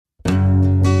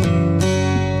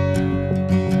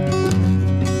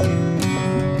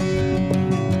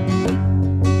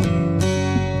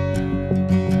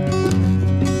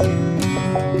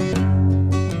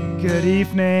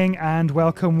evening and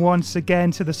welcome once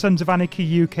again to the Sons of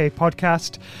Anarchy UK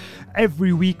podcast.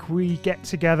 Every week we get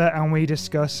together and we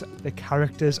discuss the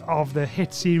characters of the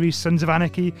hit series Sons of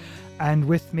Anarchy, and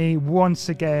with me once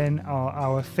again are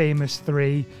our famous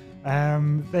three.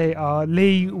 They are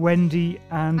Lee, Wendy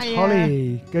and Hiya.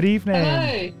 Holly. Good evening.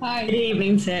 Hello. Hi. Good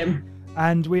evening, Tim.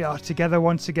 And we are together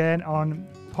once again on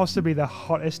possibly the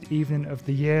hottest evening of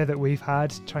the year that we've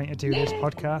had trying to do this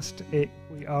podcast.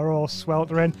 We are all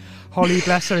sweltering. Holly,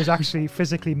 bless her, is actually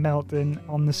physically melting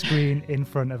on the screen in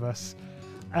front of us.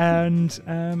 And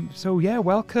so, yeah,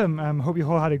 welcome. Hope you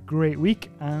all had a great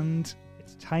week, and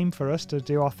it's time for us to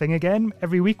do our thing again.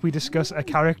 Every week we discuss a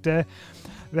character,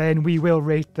 then we will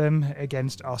rate them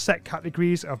against our set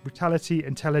categories of brutality,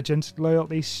 intelligence,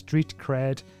 loyalty, street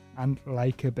cred, and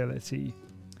likability.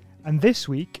 And this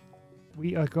week,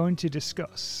 we are going to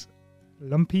discuss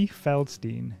Lumpy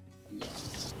Feldstein.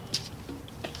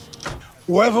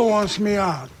 Whoever wants me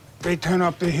out, they turn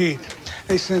up the heat.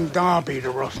 They sent Darby to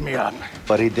roast me up.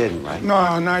 But he didn't, right?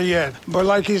 No, not yet. But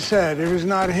like you said, if it's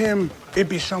not him, it'd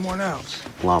be someone else.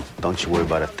 Lump, don't you worry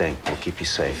about a thing. We'll keep you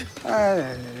safe.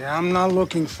 I'm not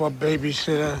looking for a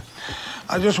babysitter.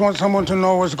 I just want someone to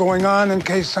know what's going on in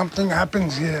case something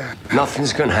happens here.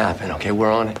 Nothing's gonna happen, okay?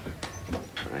 We're on it.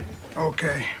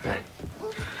 Okay. All right.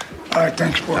 All right,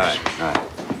 thanks, boys. All right.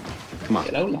 Come on.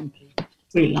 Hello, Lumpy.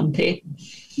 Really lumpy.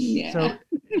 Yeah. So,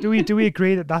 do we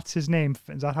agree that that's his name?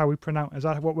 Is that how we pronounce? Is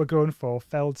that what we're going for?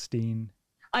 Feldstein.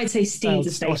 I'd say Steen's a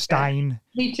Or safe bet. Stein.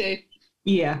 Me too.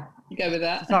 Yeah. You go with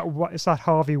that. It's that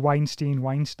Harvey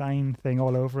Weinstein thing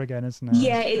all over again, isn't it?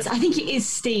 Yeah, I think it is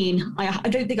Steen. I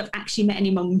don't think I've actually met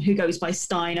anyone who goes by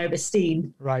Stein over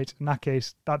Steen. Right. In that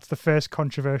case, that's the first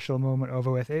controversial moment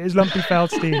over with. It is Lumpy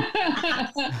Feldstein.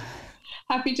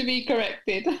 Happy to be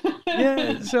corrected.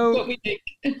 Yeah. So. What we think.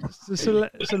 So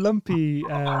Lumpy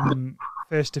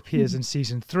first appears in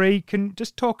season 3. Can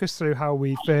just talk us through how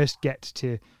we first get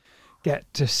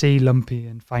to see Lumpy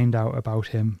and find out about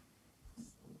him.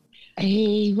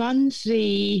 He runs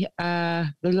the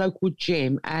local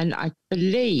gym, and I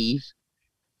believe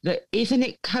that isn't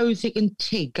it Kozik and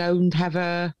Tig go and have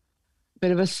a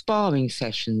bit of a sparring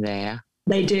session there?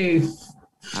 They do.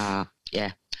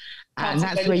 Yeah. Parts And of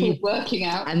that's their where little you working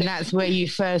out. and that's where you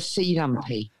first see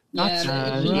Lumpy. That's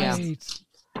Yeah. Yeah. right.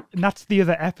 And that's the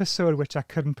other episode which I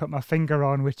couldn't put my finger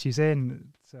on, which he's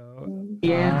in. So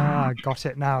Yeah. got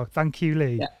it now. Thank you,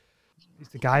 Lee. Yeah. He's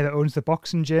the guy that owns the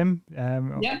boxing gym.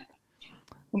 Yeah.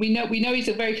 And we know he's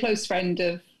a very close friend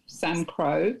of Sam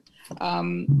Crow.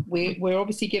 We're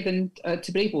obviously given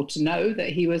to believe or to know that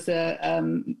he was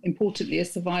importantly a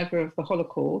survivor of the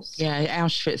Holocaust. Yeah,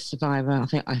 Auschwitz survivor,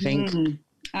 I think.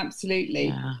 Absolutely.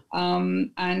 Yeah.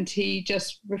 And he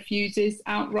just refuses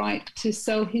outright to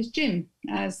sell his gym,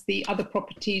 as the other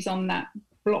properties on that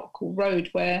block or road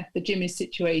where the gym is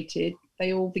situated,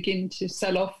 they all begin to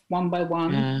sell off one by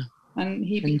one. Yeah. And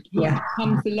he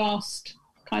becomes the last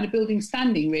kind of building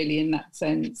standing, really, in that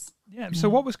sense. Yeah. So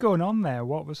what was going on there?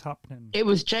 What was happening? It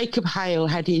was Jacob Hale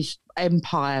had his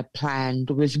empire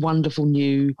planned with wonderful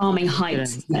new Charming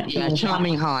Heights.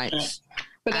 Charming Heights.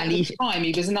 But And at the he- time,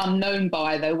 he was an unknown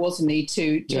buyer, though, wasn't he?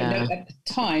 At the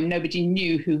time, nobody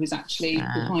knew who was actually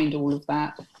behind all of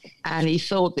that. And he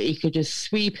thought that he could just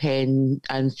sweep in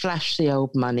and flash the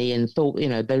old money, and thought,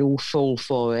 they'd all fall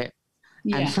for it.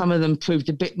 Yeah. And some of them proved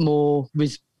a bit more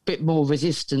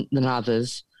resistant than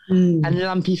others. And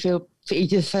Lumpy he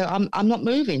just said, "I'm not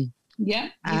moving." Yeah.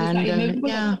 He was And that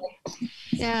immovable.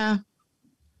 yeah.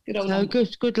 Good old So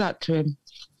Lumpy. good luck to him.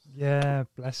 Yeah.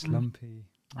 Bless Lumpy.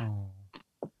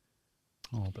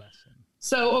 Oh, bless him.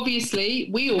 So obviously,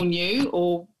 we all knew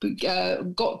or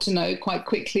got to know quite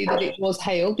quickly that it was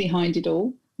Hale behind it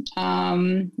all.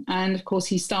 And of course,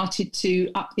 he started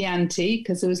to up the ante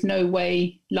because there was no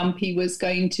way Lumpy was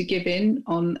going to give in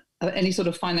on any sort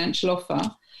of financial offer.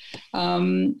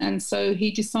 And so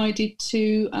he decided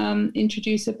to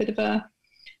introduce a bit of a,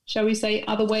 shall we say,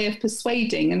 other way of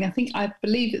persuading. And I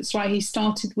believe it's right, he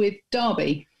started with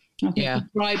Darby. I think he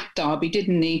bribed Darby,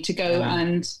 didn't he, to go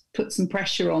and put some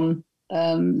pressure on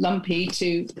Lumpy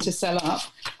to sell up.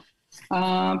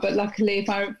 But luckily, if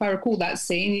I recall that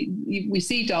scene, we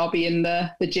see Darby in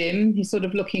the gym. He's sort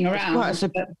of looking around.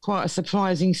 Quite a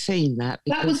surprising scene, that.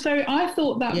 That was I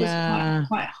thought that was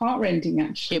quite heartrending,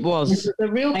 actually. It was. There was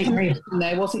a real connection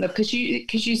there, wasn't there? Because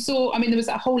you saw, there was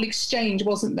that whole exchange,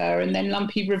 wasn't there? And then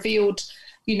Lumpy revealed,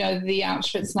 the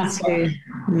Auschwitz number.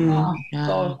 Oh,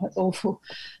 God, that's awful.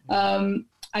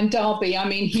 And Darby,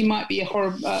 he might be a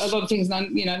lot of things, I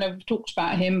never talked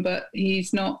about him, but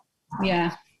he's not,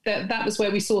 That was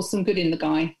where we saw some good in the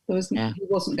guy. He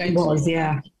wasn't going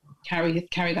to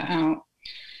carry that out.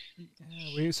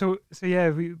 We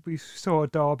saw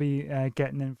Darby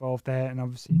getting involved there, and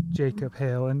obviously Jacob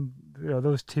Hill, and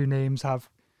those two names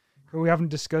we haven't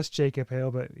discussed Jacob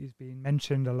Hill, but he's been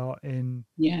mentioned a lot in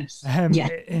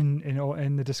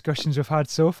in the discussions we've had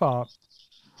so far.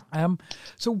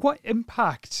 So what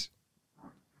impact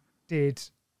did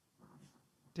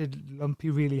Lumpy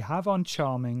really have on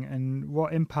Charming, and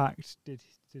what impact did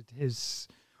his?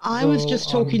 I was just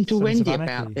talking to Wendy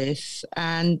about this,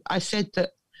 and I said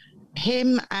that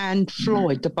him and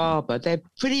Floyd, the barber, they're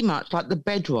pretty much like the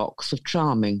bedrocks of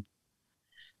Charming.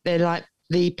 They're like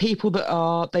the people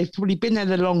they've probably been there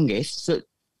the longest that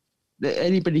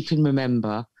anybody can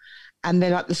remember, and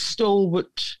they're like the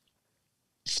stalwart,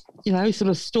 sort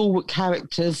of stalwart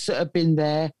characters that have been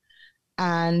there,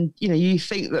 and you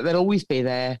think that they'll always be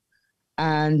there,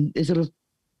 and they're sort of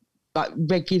like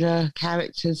regular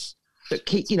characters that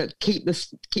keep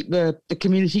the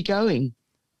community going.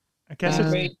 I guess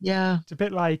it's a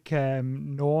bit like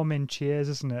Norm in Cheers,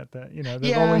 isn't it? That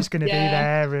they're always going to be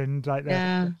there, and like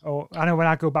or I know when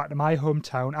I go back to my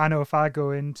hometown, I know if I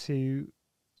go into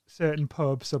certain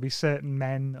pubs, there'll be certain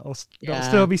men that'll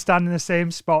still be standing in the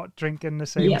same spot, drinking the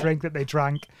same drink that they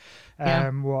drank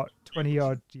 20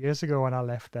 odd years ago when I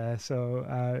left there.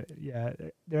 So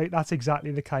that's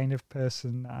exactly the kind of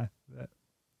person I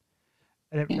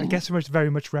guess it very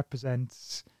much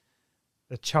represents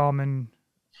the charming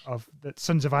that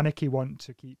Sons of Anarchy want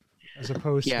to keep, as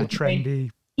opposed to the trendy.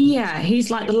 Yeah,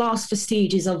 he's like the last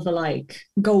vestiges of the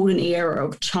golden era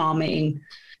of Charming,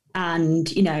 and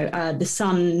the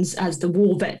Sons as the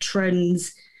war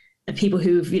veterans, the people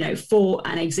who've fought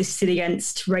and existed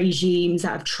against regimes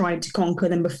that have tried to conquer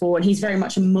them before, and he's very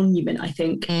much a monument, I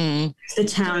think, to the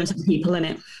towns and people in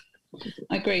it.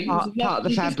 I agree. Part of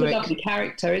the fabric. He's a lovely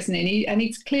character, isn't he? And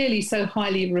he's clearly so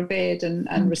highly revered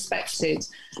and respected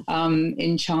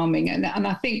in Charming. And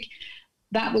I think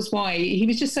that was why he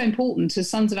was just so important to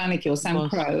Sons of Anarchy or Sam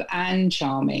Crow and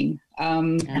Charming,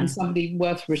 and somebody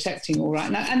worth protecting, all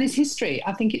right. And his history,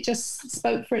 I think it just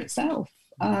spoke for itself.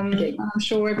 I'm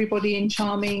sure everybody in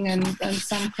Charming and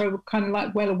Sam Crow were kind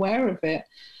of well aware of it.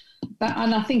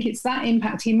 And I think it's that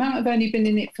impact. He might have only been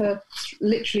in it for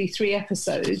literally 3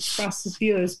 episodes for us as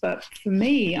viewers, but for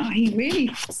me, he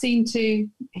really seemed to,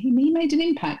 he made an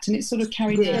impact, and it sort of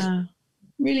carried on.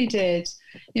 Really did.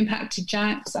 Impacted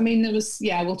Jax. I mean, there was,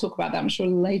 we'll talk about that, I'm sure,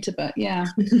 later, but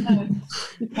good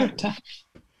character.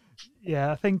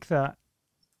 Yeah, I think that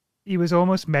he was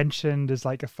almost mentioned as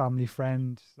like a family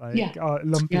friend,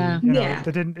 Lumpy.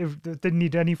 They didn't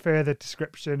need any further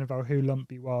description about who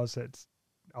Lumpy was. It's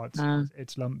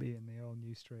Lumpy, and they all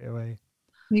knew straight away.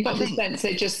 You got the sense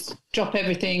they just drop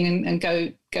everything and go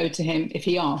to him if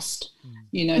he asked.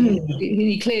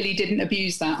 He clearly didn't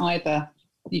abuse that either.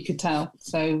 You could tell.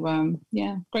 So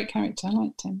great character. I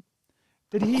liked him.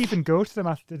 Did he even go to them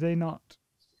after? Did they not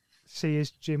see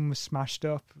his gym was smashed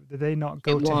up? Did they not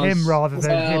go to him rather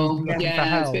than him looking for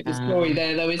help? There's a bit of a story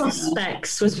there, though, isn't there?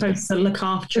 Prospects was supposed to look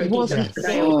after it.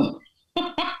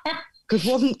 Because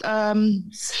wasn't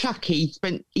Chucky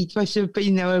he's supposed to have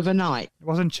been there overnight? It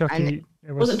wasn't Chucky.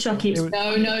 It wasn't Chucky.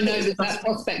 No. There's that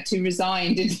prospect who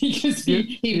resigned, didn't he? Because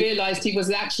he realised he was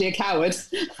actually a coward.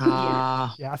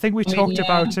 Yeah, I think we talked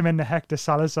about him in the Hector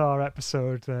Salazar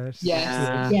episode.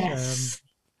 Yes.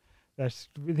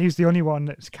 He's the only one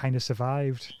that's kind of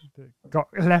survived. Got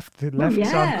left Sam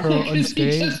Crow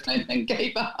unscathed. He just went and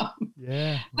gave up.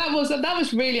 Yeah, that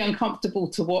was really uncomfortable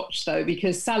to watch, though,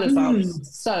 because Salazar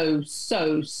was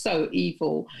so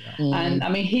evil, and I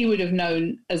mean he would have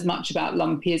known as much about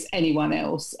Lumpy as anyone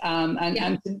else.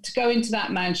 And to go into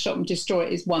that man's shop and destroy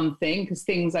it is one thing, because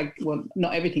things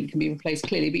not everything can be replaced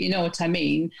clearly, but you know what I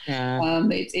mean.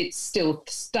 It's still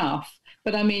stuff.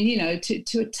 But I mean,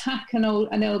 to attack an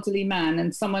elderly man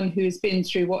and someone who has been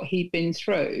through what he'd been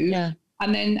through,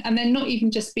 and then not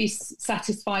even just be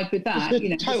satisfied with that,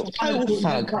 total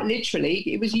thug. Quite literally,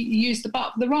 it was, he used the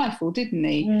butt of the rifle, didn't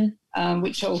he?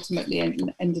 Which ultimately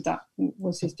ended up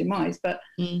was his demise. But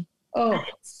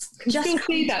can you still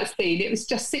see that scene? It was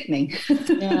just sickening.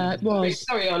 Yeah, it was.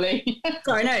 Sorry, Ollie.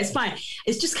 Sorry, no, it's fine.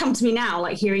 It's just come to me now,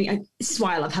 like hearing. This is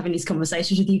why I love having these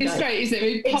conversations with you guys. It's great, isn't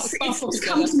it? It's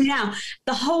come to me now.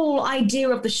 The whole idea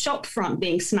of the shop front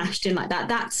being smashed in like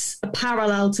that's a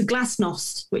parallel to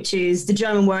Glasnost, which is the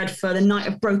German word for the night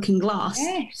of broken glass.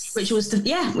 Yes. Which was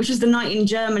the night in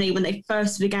Germany when they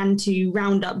first began to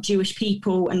round up Jewish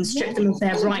people and strip them of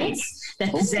their rights, their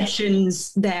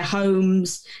possessions, their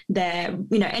homes, their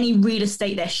any real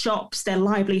estate, their shops, their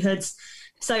livelihoods.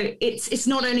 So it's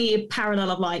not only a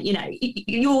parallel of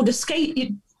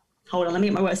hold on, let me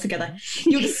get my words together.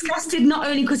 You're disgusted not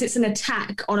only because it's an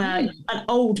attack on an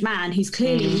old man who's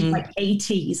clearly in his, like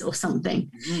 80s or something,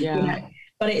 Yeah. you know,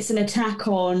 but it's an attack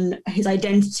on his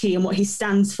identity and what he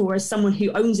stands for as someone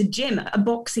who owns a gym, a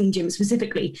boxing gym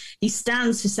specifically. He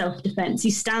stands for self-defense.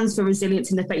 He stands for resilience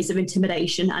in the face of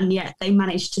intimidation, and yet they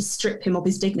managed to strip him of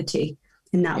his dignity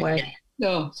in that way.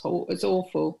 Oh, it's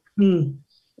awful.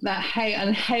 That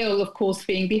Hale, of course,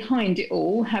 being behind it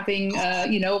all, having,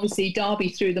 obviously Darby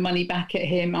threw the money back at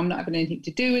him. I'm not having anything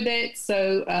to do with it.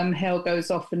 So Hale goes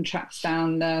off and tracks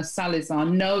down Salazar,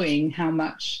 knowing how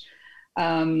much...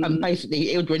 and basically,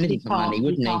 he'll do anything for money,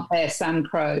 wouldn't he? Can't bear Sam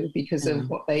Crow because of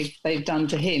what they've done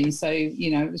to him. So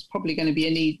it was probably going to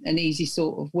be an easy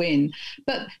sort of win.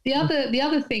 But the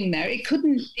other thing there, it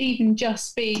couldn't even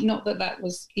just be, not that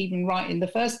was even right in the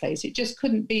first place. It just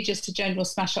couldn't be just a general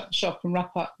smash up the shop and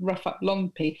rough up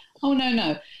Lumpy. Oh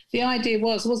no! The idea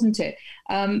wasn't it?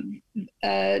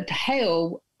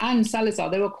 Hale and Salazar,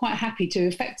 they were quite happy to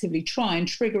effectively try and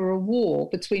trigger a war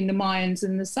between the Mayans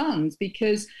and the Suns,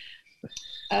 because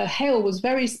Hale was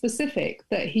very specific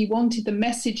that he wanted the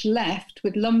message left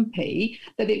with Lumpy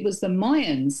that it was the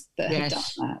Mayans that had done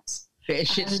that. Bit of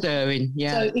shit stirring,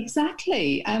 yeah. So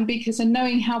exactly, and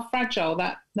knowing how fragile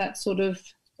that sort of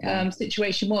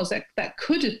situation was, that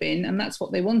could have been, and that's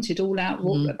what they wanted all out.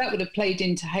 That would have played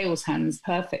into Hale's hands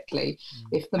perfectly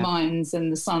if the Mayans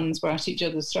and the Suns were at each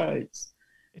other's throats.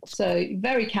 So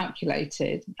very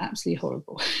calculated, absolutely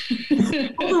horrible. On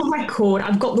the record,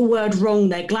 I've got the word wrong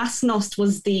there. Glasnost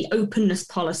was the openness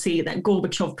policy that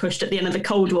Gorbachev pushed at the end of the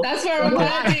Cold War. That's where I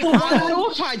heard it. I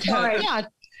thought I'd heard. Yeah.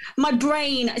 My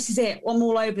brain, this is it, I'm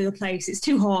all over the place. It's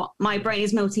too hot. My brain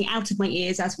is melting out of my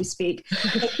ears as we speak.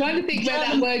 I'm trying to think where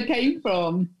that word came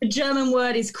from. The German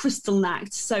word is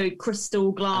Kristallnacht, so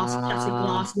crystal, glass, shattered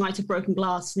glass, night of broken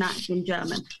glass, Nacht in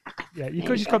German. Yeah, you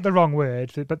could just got the wrong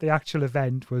word, but the actual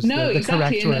event was the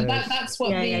exactly. correct word. That's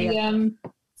what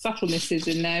subtleness is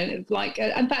in there. Like,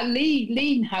 in fact,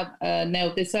 Lee had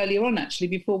nailed this earlier on, actually,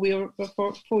 before you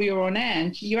were on air.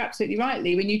 And you're absolutely right,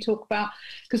 Lee, when you talk about,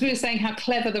 because we were saying how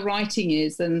clever the writing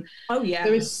is, and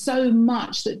there is so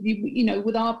much that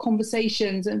with our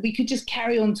conversations, and we could just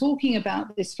carry on talking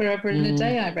about this forever and a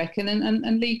day, I reckon.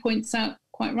 And Lee points out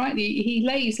quite rightly, he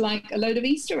lays like a load of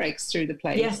Easter eggs through the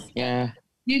place. Yes. Yeah.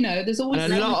 There's always...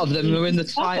 And a lot of them are in the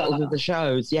titles of the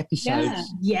shows, the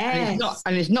episodes. Yeah.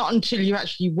 And it's not until you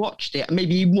actually watched it,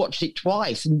 maybe you watched it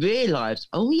twice and realised,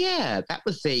 that's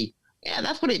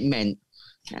what it meant.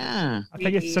 Yeah. I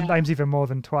think it's sometimes even more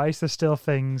than twice. There's still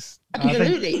things...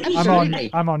 Absolutely.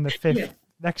 I'm on the fifth. Yeah.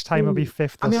 Next time will be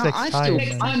fifth or sixth time.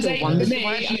 Next time's eight for me.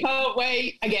 I can't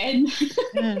wait again.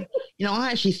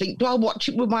 I actually think, do I watch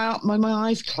it with my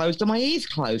eyes closed or my ears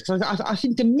closed? So I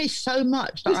seem to miss so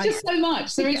much. There's just so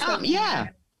much. There is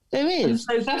there is.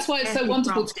 So that's why it's so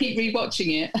wonderful to keep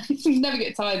rewatching it. You never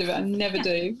get tired of it. I never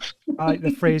do. I like the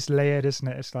phrase layered, isn't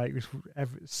it? It's like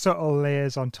subtle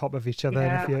layers on top of each other.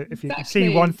 Yeah, and if you see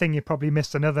one thing, you probably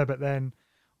missed another, but then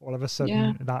all of a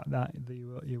sudden that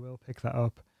you will pick that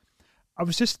up. I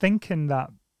was just thinking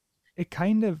that it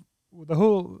kind of the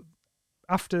whole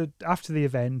after the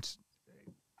event,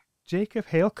 Jacob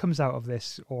Hale comes out of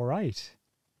this all right,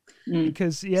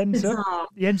 because he ends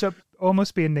up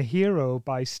almost being the hero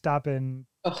by stabbing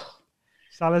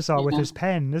Salazar with his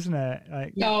pen, isn't it?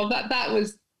 That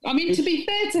was. I mean, to be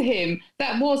fair to him,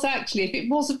 that was actually, if it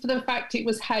wasn't for the fact it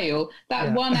was Hale,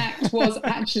 that one act was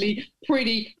actually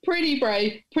pretty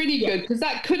brave, pretty good, because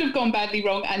that could have gone badly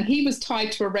wrong, and he was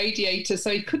tied to a radiator, so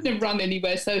he couldn't have run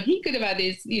anywhere, so he could have had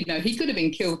his, he could have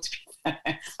been killed.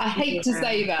 I hate to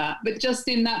say that, but just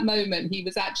in that moment, he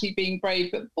was actually being brave,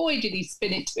 but boy, did he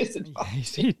spin it to his advantage.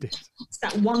 Yes, he did. It's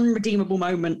that one redeemable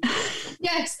moment.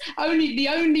 Yes, the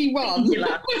only one.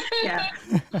 Yeah.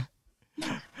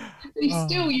 He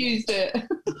still used it.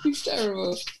 It's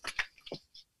terrible.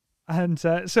 And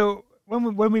so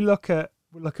when we look at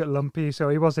Lumpy, so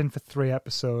he was in for 3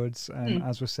 episodes,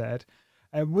 as was said.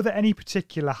 Were there any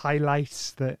particular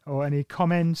highlights or any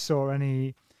comments or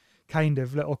any kind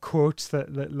of little quotes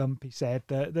that Lumpy said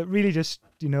that really just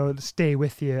stay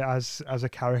with you as a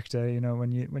character?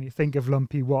 When you think of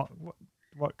Lumpy, what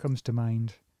comes to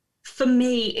mind? For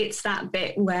me, it's that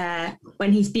bit where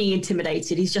when he's being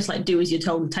intimidated, he's just like, do as you're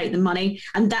told and take the money.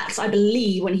 And that's, I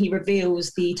believe, when he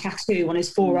reveals the tattoo on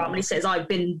his forearm and he says, I've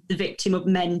been the victim of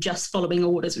men just following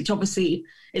orders, which obviously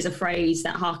is a phrase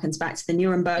that harkens back to the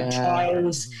Nuremberg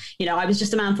trials. I was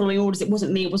just a man following orders. It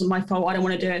wasn't me. It wasn't my fault. I don't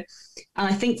want to do it. And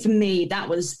I think for me, that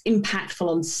was impactful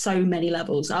on so many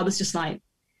levels. I was just like,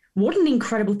 what an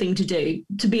incredible thing to do,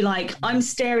 to be like, I'm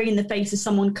staring in the face of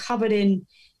someone covered in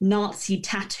Nazi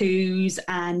tattoos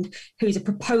and who's a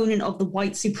proponent of the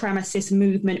white supremacist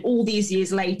movement all these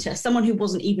years later, someone who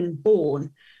wasn't even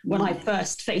born when I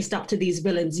first faced up to these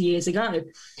villains years ago.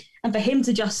 And for him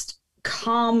to just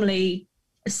calmly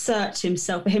assert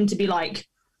himself, for him to be like,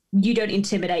 you don't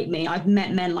intimidate me. I've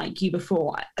met men like you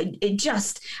before. And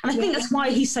I think that's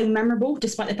why he's so memorable,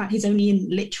 despite the fact he's only in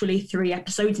literally 3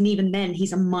 episodes. And even then,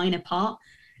 he's a minor part.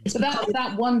 It's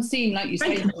that one scene, like you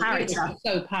say, is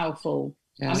so powerful.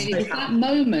 Yeah. I mean, it's that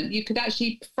moment, you could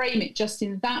actually frame it just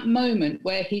in that moment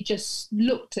where he just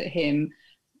looked at him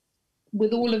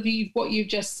with all of what you've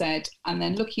just said, and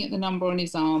then looking at the number on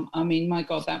his arm. I mean, my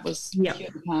God, that was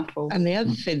powerful. And the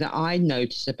other thing that I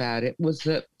noticed about it was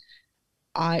that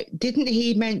didn't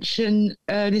he mention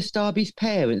Ernest Darby's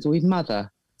parents or his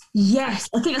mother? Yes,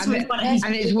 I think that's what it's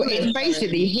and it's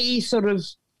basically he's sort of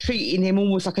treating him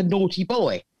almost like a naughty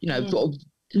boy, sort of.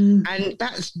 And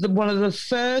that's one of the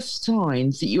first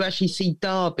times that you actually see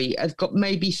Darby has got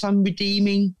maybe some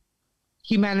redeeming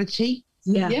humanity.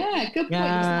 Yeah, good point.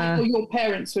 Like, or your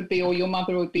parents would be, or your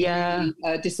mother would be really,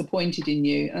 disappointed in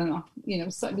you. And, it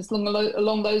was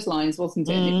along those lines, wasn't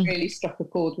it? And it really struck a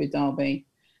chord with Darby.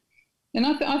 And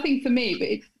I think for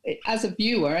me, but as a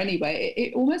viewer anyway,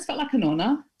 it almost felt like an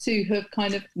honour to have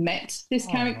kind of met this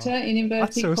character in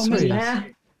inverted commas. Yeah.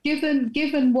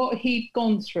 Given what he'd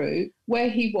gone through, where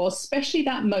he was, especially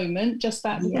that moment, just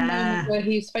that moment where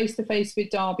he was face to face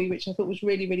with Darby, which I thought was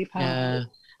really, really powerful. Yeah.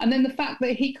 And then the fact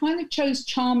that he kind of chose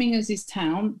Charming as his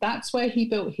town, that's where he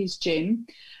built his gym.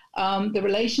 The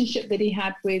relationship that he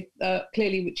had with,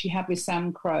 clearly, which he had with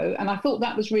Sam Crow. And I thought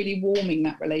that was really warming,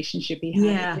 that relationship he had.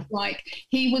 Yeah. It was like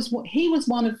he was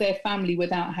one of their family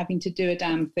without having to do a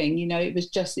damn thing.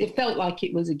 It felt like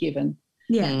it was a given.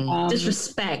 Yeah, just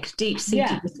respect,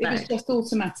 deep-seated respect. It was just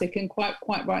automatic and quite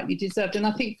rightly deserved. And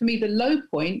I think for me, the low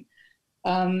point,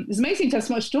 it's amazing to have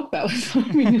so much to talk about. I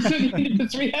mean, it's only been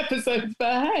 3 episodes,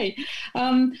 but hey.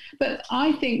 But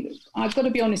I think I've got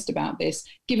to be honest about this.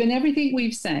 Given everything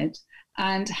we've said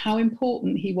and how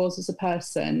important he was as a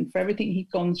person, for everything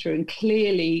he'd gone through, and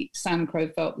clearly Sam Crow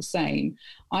felt the same,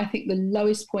 I think the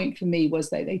lowest point for me was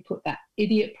that they put that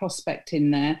idiot prospect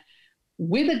in there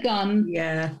with a gun.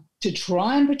 Yeah. To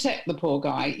try and protect the poor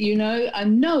guy,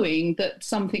 and knowing that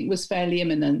something was fairly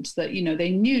imminent, that,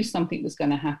 they knew something was going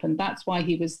to happen. That's why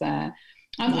he was there.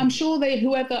 I'm sure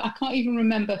I can't even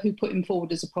remember who put him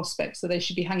forward as a prospect, so they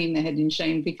should be hanging their head in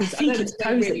shame, because I think it's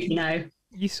Kozik,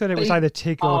 You said it was either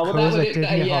Tig or Kozik,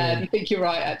 didn't you, Yeah, Holly? I think you're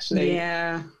right, actually.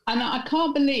 Yeah. And I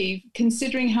can't believe,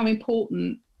 considering how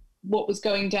important what was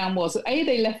going down was,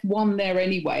 they left one there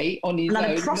anyway on his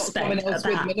own, not someone else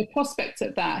with him, and a prospect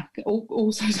at that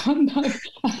also unknown.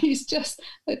 He's just,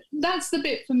 that's the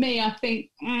bit for me. I think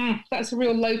that's a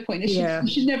real low point. It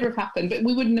should never have happened, but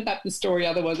we wouldn't have had the story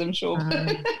otherwise, I'm sure.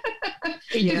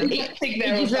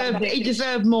 He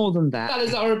deserved more than that.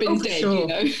 Salazar had been dead, sure.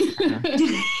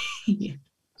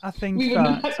 I think we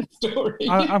wouldn't have had the story.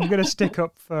 I'm going to stick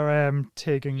up for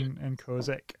Tig and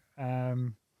Kozik.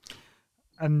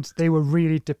 And they were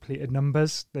really depleted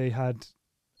numbers. They had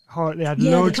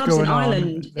loads going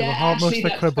on. They were most of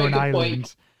the club were an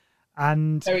island.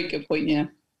 And very good point, yeah.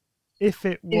 If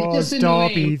it was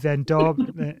Darby, then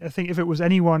Darby. I think if it was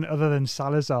anyone other than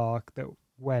Salazar that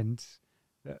went,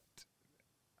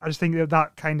 I just think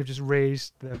that kind of just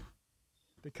raised the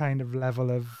kind of level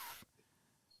of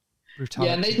brutality.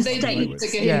 Yeah, and they didn't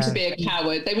figure him to be a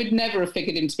coward. They would never have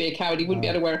figured him to be a coward. He wouldn't be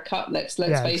able to wear a cut. Let's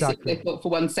face it. They thought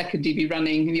for 1 second he'd be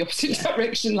running in the opposite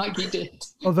direction like he did.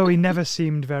 Although he never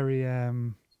seemed very,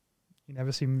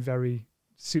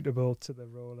 suitable to the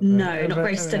role. Of not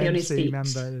very steady on his feet.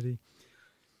 Member, did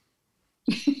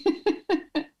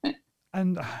he?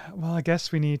 And well, I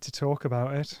guess we need to talk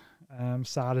about it.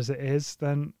 Sad as it is,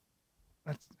 then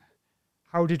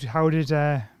how did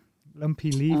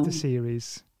Lumpy leave the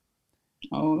series?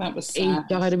 Oh, that was sad.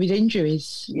 He died of his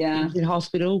injuries. Yeah. He was in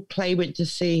hospital. Clay went to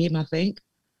see him, I think.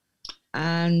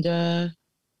 And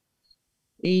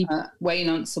Wayne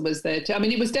Unseld was there too. I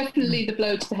mean, it was definitely the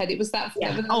blow to the head. It was that.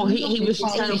 Yeah. He was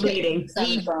bleeding.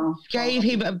 He gave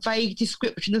him a vague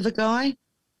description of the guy.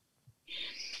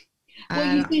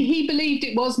 Well, you see, he believed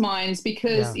it was Mayans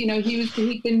because,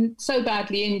 he'd been so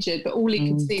badly injured, but all he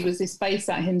could see was this face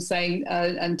at him saying,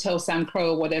 and tell Sam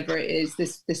Crow or whatever it is,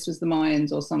 this was the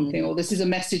Mayans or something, or this is a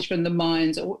message from the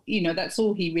Mayans, or, that's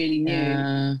all he really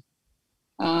knew,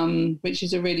 which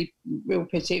is a real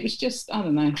pity. It was just, I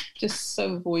don't know, just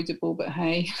so avoidable, but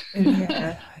hey.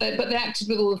 Yeah. But they acted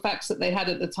with all the facts that they had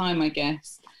at the time, I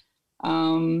guess.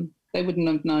 They wouldn't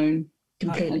have known.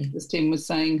 Completely. As Tim was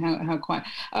saying, how quite,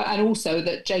 and also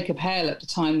that Jacob Hale at the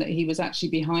time, that he was actually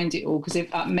behind it all. Because if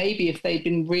maybe if they'd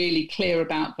been really clear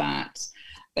about that,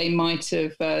 they might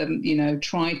have,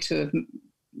 tried to have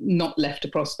not left a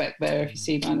prospect there. If you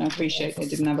see, and I appreciate they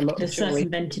didn't have a lot of jury.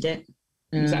 Circumvented it.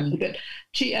 Exactly, but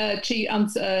Chief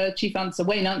Unser,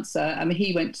 Wayne Unser,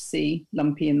 he went to see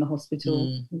Lumpy in the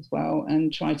hospital as well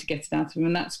and tried to get it out of him,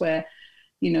 and that's where,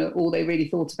 all they really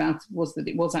thought about was that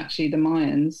it was actually the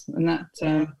Mayans, and that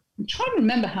I'm trying to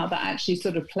remember how that actually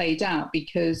sort of played out,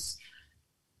 because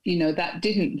that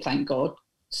didn't, thank God,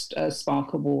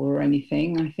 spark a war or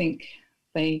anything. I think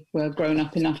they were grown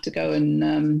up enough to go and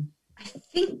I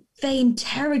think they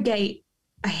interrogate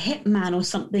a hitman or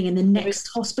something in the next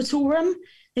hospital room.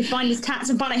 They find his tats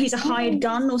and find out he's a hired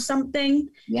gun or something.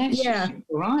 Yeah.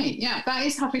 Right. Yeah, that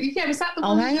is happening. Yeah, was that the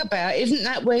one? Hang about. Isn't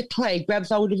that where Clay grabs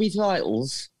hold of his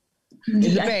vitals in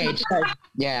the bed?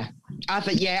 Yeah. I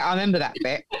remember that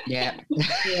bit. Yeah.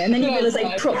 Yeah, and then you realise they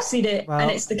proxied it, and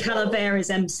it's the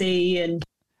Calaveras MC. And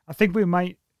I think we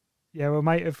might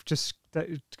have just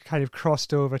kind of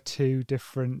crossed over two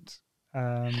different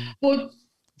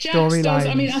Jack does.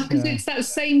 storylines. Because it's that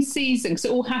same season, because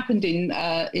it all happened in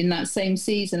that same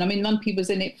season. Lumpy was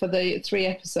in it for the 3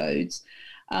 episodes,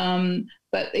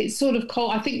 but it's sort of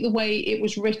I think the way it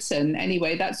was written,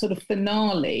 anyway, that sort of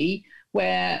finale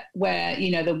where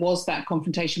there was that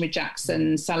confrontation with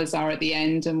Jackson Salazar at the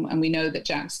end, and we know that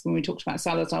when we talked about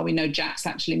Salazar, we know Jax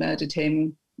actually murdered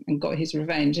him and got his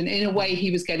revenge, and in a way he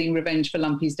was getting revenge for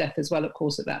Lumpy's death as well, of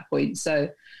course, at that point. So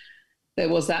there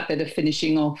was that bit of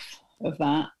finishing off of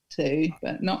that too,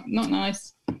 but not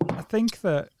nice. I think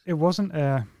that it wasn't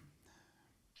a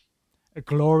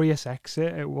glorious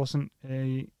exit. It wasn't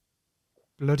a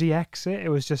bloody exit. It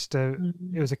was just it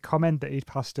was a comment that he'd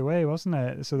passed away, wasn't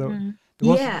it? So there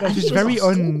was very it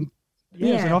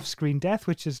was an off-screen death,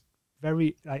 which is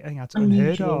very, I think that's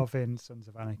unheard of in Sons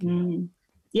of Anarchy.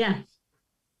 Yeah.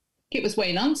 It was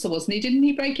Wayne Unser, wasn't he? Didn't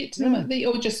he break it to them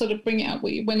or just sort of bring it up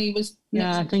when he was?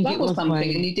 I think it was something,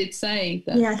 Wayne. and he did say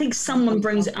that. Yeah, I think someone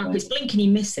brings it up. It's blink and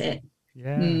you miss it.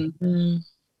 Yeah.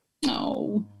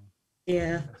 Oh.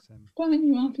 Yeah. Well,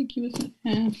 I think he was.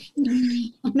 Yeah.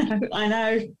 I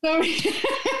know. Sorry.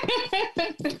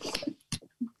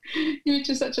 You were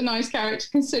just such a nice character,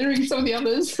 considering some of the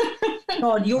others.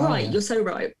 God, you're right. Yeah. You're so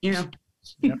right. Yeah.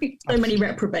 Yep. So many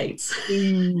reprobates.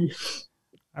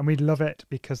 And we love it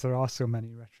because there are so many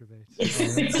retrobates.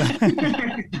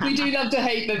 We do love to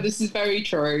hate them. This is very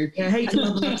true. Yeah, hate to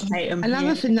love them, to hate them.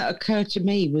 Another thing that occurred to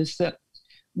me was that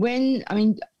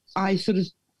I sort of,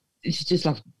 this is just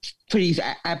like pretty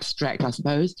abstract, I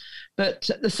suppose, but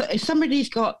if somebody's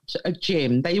got a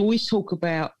gym, they always talk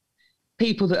about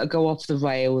people that go off the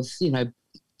rails,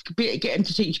 get them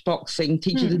to teach boxing,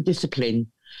 teach them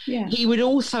discipline. Yeah. He would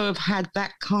also have had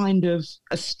that kind of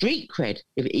a street cred,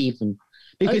 if even.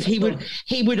 Because he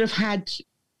would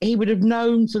have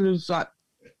known sort of like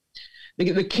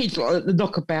the kids, like the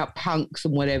knockabout punks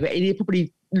and whatever, and he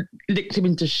probably licked them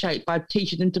into shape by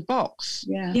teaching them to box.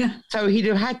 Yeah. So he'd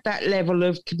have had that level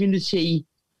of community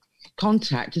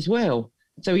contact as well.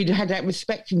 So he'd have had that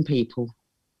respect from people.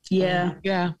 Yeah.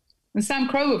 Yeah. And Sam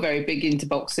Crow were very big into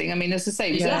boxing. As I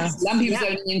say, Lumpy was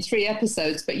only in 3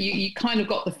 episodes, but you kind of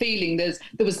got the feeling there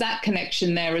was that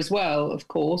connection there as well, of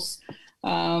course.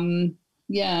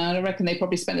 I reckon they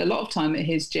probably spent a lot of time at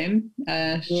his gym,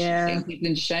 getting people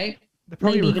into shape. They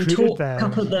probably maybe recruited even taught there. A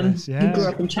couple of them who grew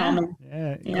up in Charming.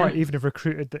 Yeah, quite even have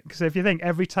recruited. Because if you think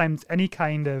every time any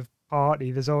kind of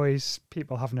party, there's always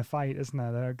people having a fight, isn't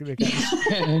there?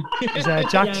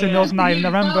 There's Jackson Northern Ireland. I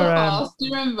remember. Do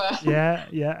you remember?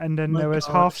 Yeah, and then there was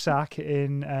Half Sack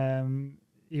in.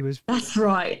 He was. That's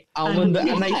right. He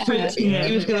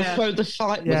was going to throw the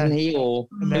fight, wasn't he? Or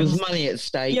there was money at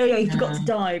stake. Yeah, he forgot to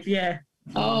dive. Yeah.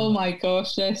 Oh my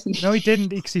gosh, yes. No, he didn't,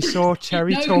 because he saw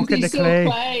Cherry talking to Clay.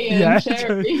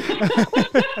 Cherry.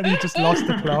 And he just lost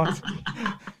the plot.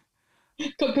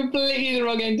 Got completely the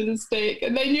wrong end of the stick,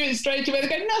 and they knew it straight away. They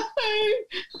go,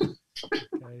 no.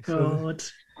 Okay, God.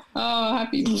 Oh,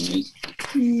 happy memories.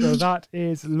 So that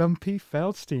is Lumpy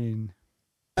Feldstein.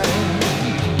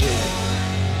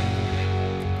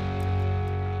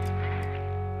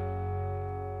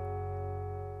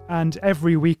 And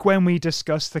every week when we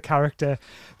discuss the character,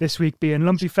 this week being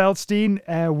Lumpy Feldstein,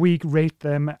 we rate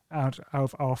them out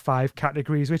of our 5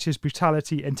 categories, which is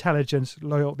brutality, intelligence,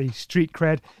 loyalty, street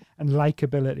cred, and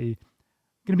likability.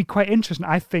 Going to be quite interesting.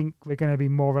 I think we're going to be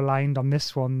more aligned on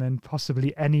this one than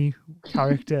possibly any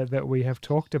character that we have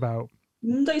talked about.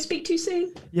 Don't speak too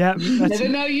soon. Yeah. Never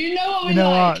know. You know what we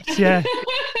like. What? Yeah.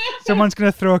 Someone's going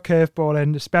to throw a curveball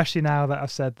in, especially now that I've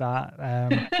said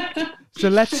that. So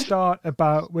let's start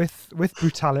with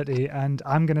brutality, and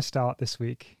I'm going to start this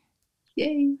week.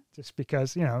 Yay! Just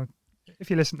because, you know,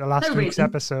 if you listen to last week's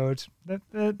episode,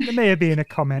 there may have been a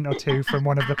comment or two from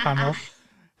one of the panel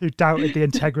who doubted the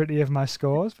integrity of my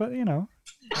scores, but you know,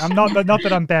 I'm not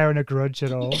that I'm bearing a grudge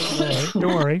at all.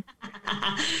 Don't worry.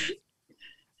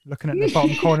 Looking at the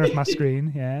bottom corner of my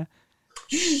screen, yeah.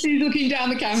 He's looking down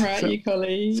the camera at you,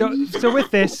 colleague. So with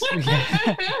this,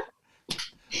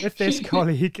 with this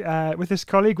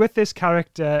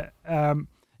character,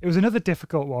 it was another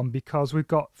difficult one because we've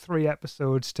got 3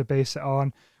 episodes to base it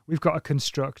on. We've got to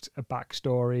construct a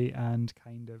backstory and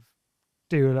kind of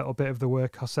do a little bit of the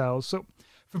work ourselves. So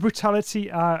for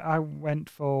brutality, I went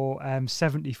for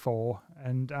 74,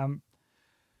 and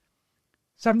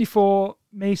 74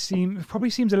 probably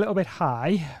seems a little bit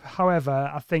high.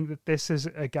 However, I think that this is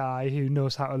a guy who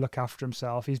knows how to look after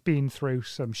himself. He's been through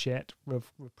some shit we're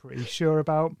pretty sure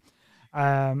about.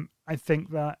 I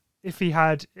think that if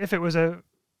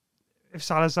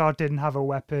Salazar didn't have a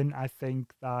weapon, I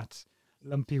think that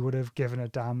Lumpy would have given a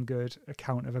damn good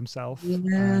account of himself.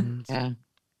 Yeah. And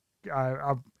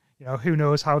you know, who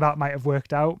knows how that might have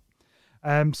worked out.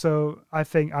 So I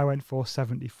think I went for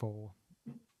 74.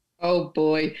 Oh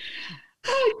boy.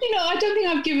 You know, I don't think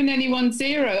I've given anyone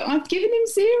 0. I've given him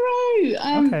 0.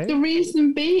 Okay. The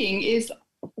reason being is,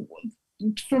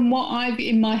 from what I've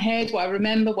in my head, what I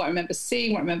remember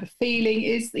seeing, what I remember feeling,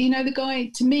 is, you know, the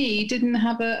guy to me didn't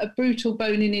have a brutal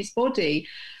bone in his body.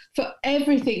 For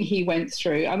everything he went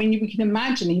through, I mean, we can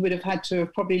imagine he would have had to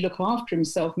have probably look after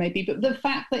himself maybe, but the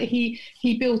fact that he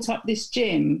built up this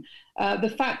gym,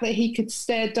 the fact that he could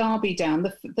stare Darby down,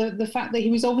 the fact that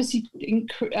he was obviously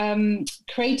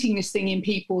creating this thing in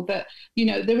people that, you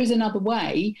know, there is another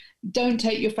way. Don't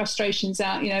take your frustrations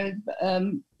out, you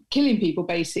know, killing people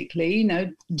basically, you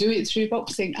know, do it through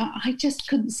boxing. I just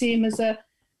couldn't see him as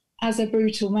a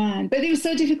brutal man, but it was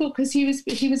so difficult because he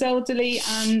was elderly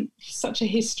and such a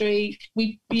history.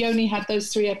 We only had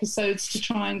those 3 episodes to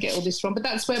try and get all this from, but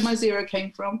that's where my 0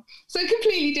 came from. So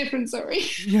completely different. Sorry.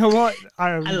 You know what?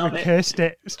 I cursed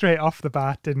it straight off the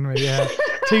bat, didn't we? Yeah.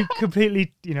 Two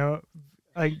completely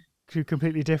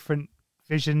different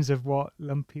visions of what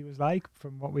Lumpy was like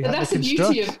from what we had to construct. That's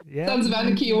the beauty of Sons of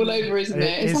Anarchy all over, isn't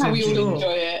it? It's how we all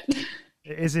enjoy it.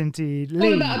 It is indeed.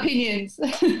 All about opinions.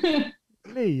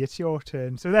 Lee, it's your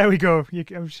turn. So there we go.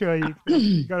 I'm sure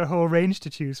you've got a whole range to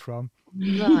choose from.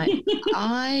 Right.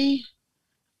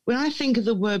 When I think of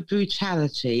the word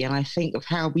brutality and I think of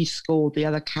how we scored the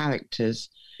other characters,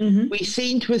 we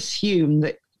seem to assume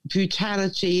that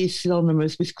brutality is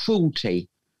synonymous with cruelty.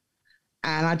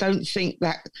 And I don't think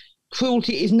that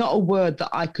cruelty is not a word that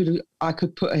I could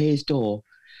put at his door.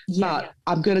 Yeah. But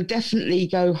I'm going to definitely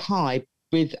go high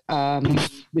with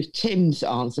Tim's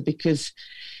answer because,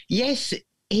 yes,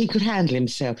 he could handle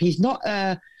himself. He's not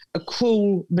a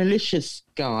cruel, malicious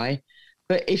guy,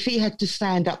 but if he had to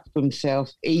stand up for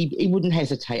himself, he wouldn't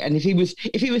hesitate. And if he was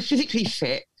physically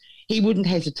fit, he wouldn't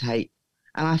hesitate.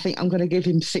 And I think I'm going to give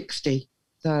him 60.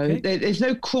 So there's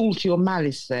no cruelty or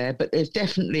malice there, but there's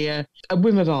definitely a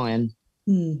whim of iron.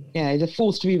 Yeah, he's a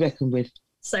force to be reckoned with.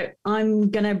 So I'm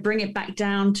going to bring it back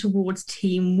down towards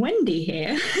Team Wendy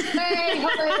here. Hey,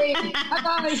 Holly!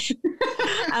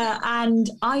 And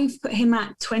I've put him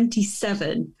at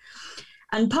 27.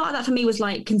 And part of that for me was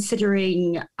like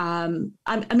considering, I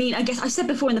mean, I guess I said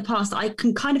before in the past, I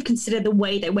can kind of consider the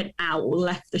way they went out or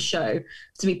left the show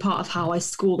to be part of how I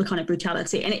score the kind of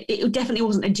brutality. And it definitely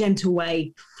wasn't a gentle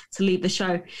way to leave the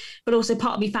show. But also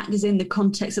part of me factors in the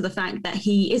context of the fact that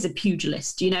he is a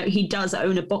pugilist. You know, he does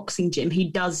own a boxing gym. He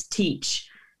does teach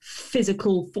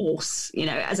physical force, you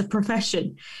know, as a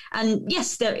profession. And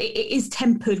yes, it is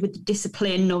tempered with the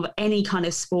discipline of any kind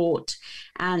of sport,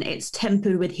 and it's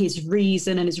tempered with his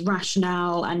reason and his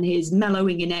rationale and his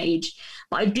mellowing in age.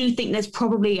 But I do think there's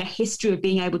probably a history of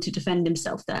being able to defend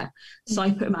himself there. So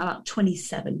I put him at about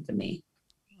 27 for me.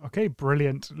 Okay,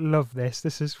 brilliant. Love this.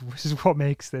 This is what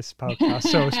makes this podcast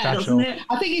so special.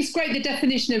 I think it's great, the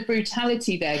definition of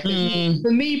brutality there. For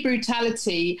me,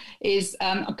 brutality is,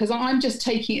 because I'm just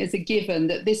taking it as a given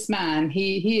that this man,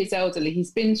 he is elderly. He's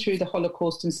been through the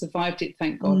Holocaust and survived it,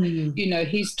 thank God. You know,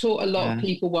 he's taught a lot of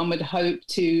people, one would hope,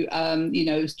 to, you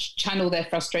know, channel their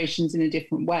frustrations in a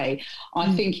different way.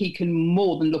 I think he can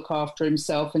more than look after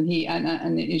himself, and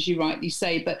as you rightly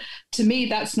say, but to me,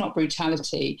 that's not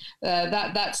brutality.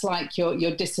 That's like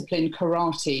your disciplined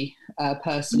karate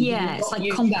person. Yeah, it's like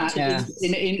competence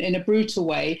in a brutal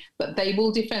way, but they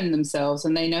will defend themselves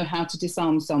and they know how to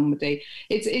disarm somebody.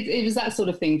 It was that sort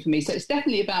of thing for me. So it's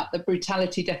definitely about the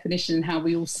brutality definition and how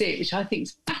we all see it, which I think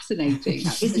is fascinating.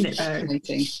 Isn't it?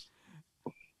 Fascinating.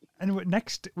 And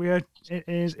next it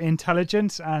is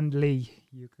intelligence, and Lee,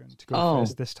 you're going to go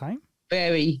first this time.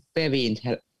 Very, very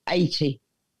intelligent. 80.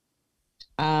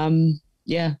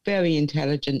 Yeah, very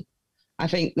intelligent. I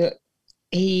think that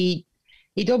he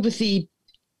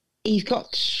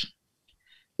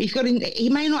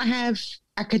may not have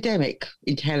academic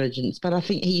intelligence, but I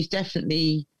think he's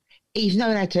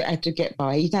known how to get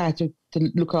by. He's known how to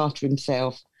look after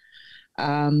himself.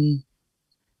 When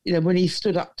he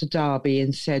stood up to Darby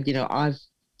and said, I've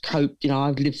coped,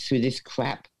 I've lived through this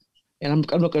crap, and I'm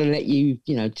not going to let you,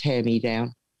 tear me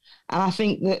down. And I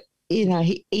think that,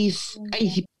 he's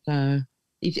 80,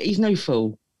 he's no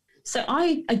fool. So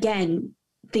I, again,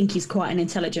 think he's quite an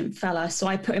intelligent fella. So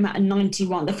I put him at a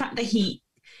 91. The fact that he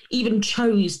even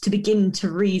chose to begin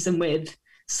to reason with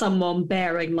someone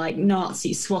bearing like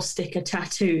Nazi swastika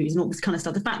tattoos and all this kind of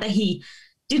stuff, the fact that he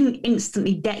didn't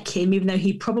instantly deck him, even though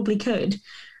he probably could,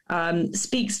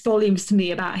 speaks volumes to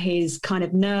me about his kind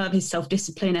of nerve, his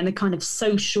self-discipline, and the kind of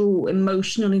social,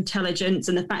 emotional intelligence,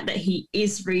 and the fact that he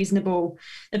is reasonable,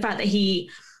 the fact that he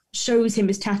shows him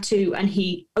his tattoo and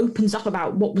he opens up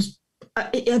about what was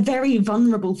a very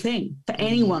vulnerable thing for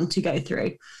anyone to go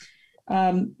through.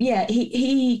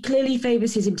 He clearly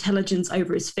favours his intelligence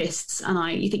over his fists, and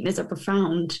I think there's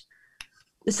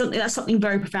something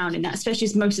very profound in that, especially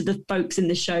as most of the folks in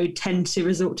the show tend to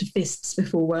resort to fists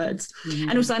before words. Mm-hmm.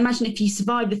 And also, I imagine if you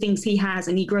survive the things he has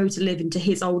and you grow to live into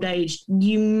his old age,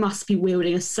 you must be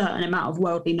wielding a certain amount of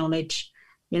worldly knowledge.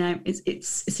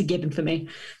 It's a given for me.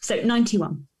 So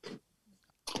 91.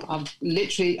 I've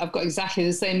got exactly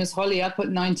the same as Holly. I put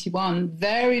 91.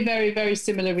 Very, very, very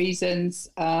similar reasons.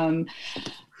 But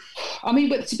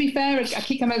to be fair, I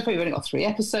keep coming back, we've only got 3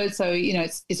 episodes, so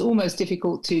it's almost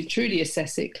difficult to truly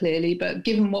assess it clearly. But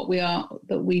given what we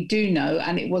do know,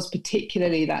 and it was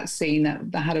particularly that scene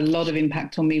that had a lot of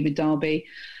impact on me with Darby.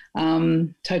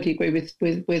 Totally agree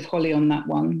with Holly on that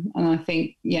one. And I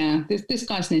think, this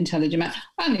guy's an intelligent man,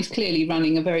 and he's clearly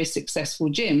running a very successful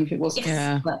gym. If it wasn't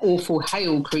that awful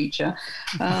Hale creature,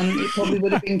 it probably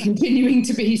would have been continuing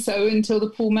to be so until the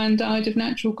poor man died of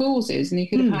natural causes, and he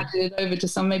could have handed it over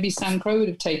to maybe Sam Crow would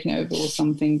have taken over or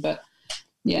something. But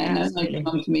no,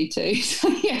 for me too.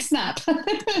 Snap.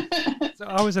 So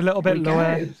I was a little bit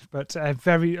lower, but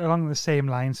very along the same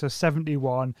line. So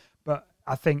 71. But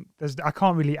I think I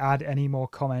can't really add any more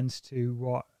comments to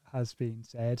what has been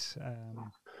said.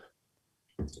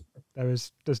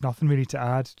 There's nothing really to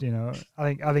add.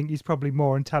 I think he's probably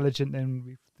more intelligent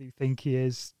than we think he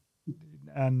is,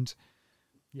 and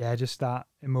just that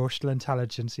emotional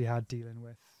intelligence he had dealing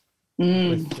with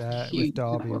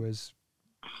Darby was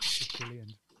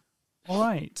brilliant. All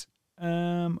right.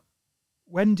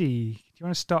 Wendy, do you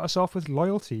want to start us off with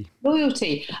loyalty?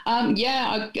 Loyalty.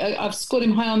 I've scored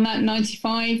him high on that,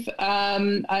 95.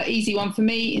 Easy one for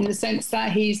me in the sense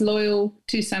that he's loyal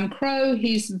to Sam Crow,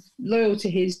 he's loyal to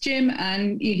his gym,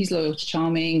 and he's loyal to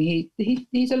Charming.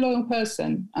 He's a loyal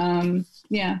person.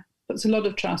 Puts a lot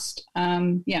of trust.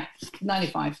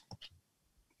 95.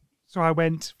 So I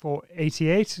went for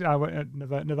 88. I went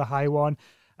another high one.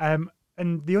 And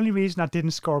the only reason I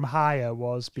didn't score him higher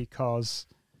was because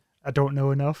I don't know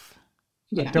enough.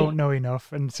 I don't know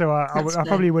enough. And so I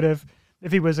probably would have,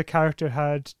 if he was a character who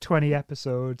had 20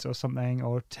 episodes or something,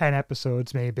 or 10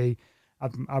 episodes maybe,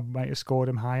 I might have scored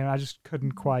him higher. I just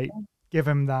couldn't quite give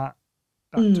him that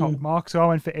top mark. So I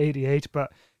went for 88,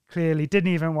 but clearly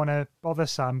didn't even want to bother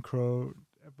Sam Crow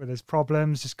with his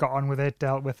problems, just got on with it,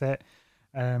 dealt with it.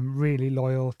 Really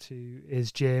loyal to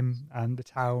his gym and the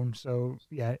town. So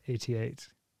 88.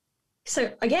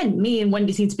 So again, me and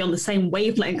Wendy seem to be on the same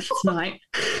wavelength tonight.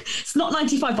 It's not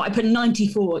 95, but I put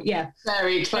 94. Yeah,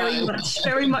 very close.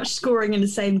 Very much scoring in the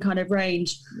same kind of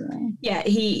range. Yeah,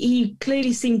 he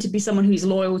clearly seemed to be someone who's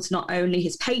loyal to not only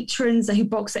his patrons who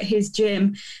box at his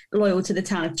gym, loyal to the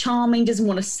town of Charming, doesn't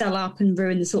want to sell up and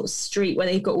ruin the sort of street where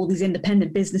they've got all these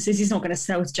independent businesses. He's not going to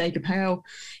sell to Jacob Hale.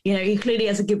 He clearly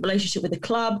has a good relationship with the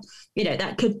club.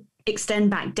 That could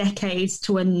extend back decades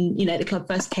to when the club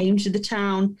first came to the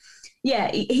town.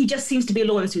 Yeah, he just seems to be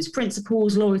loyal to his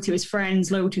principles, loyal to his friends,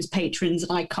 loyal to his patrons.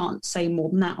 I can't say more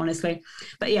than that, honestly.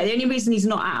 But the only reason he's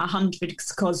not at 100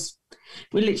 is because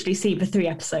we literally see him for 3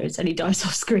 episodes and he dies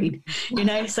off screen,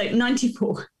 So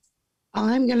 94.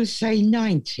 I'm going to say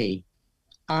 90.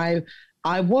 I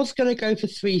was going to go for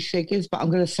 3 figures, but I'm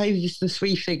going to save just the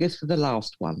 3 figures for the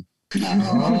last one.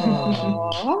 Oh.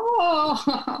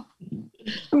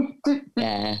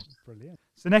 Yeah. Brilliant.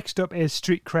 So next up is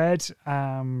Street Cred.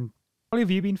 Holly,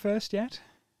 have you been first yet?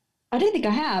 I don't think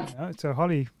I have. No, so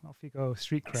Holly, off you go.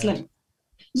 Street Cred. Excellent.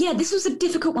 Yeah, this was a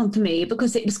difficult one for me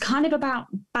because it was kind of about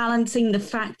balancing the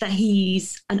fact that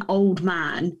he's an old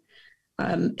man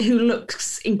who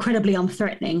looks incredibly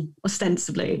unthreatening,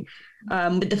 ostensibly,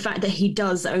 with the fact that he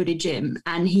does own a gym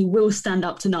and he will stand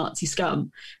up to Nazi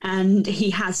scum, and he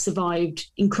has survived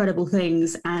incredible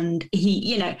things. And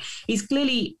he's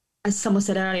clearly, as someone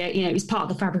said earlier, he's part of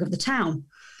the fabric of the town.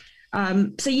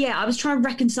 So yeah, I was trying to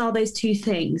reconcile those two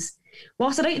things.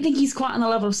 Whilst I don't think he's quite on the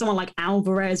level of someone like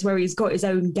Alvarez, where he's got his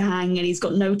own gang and he's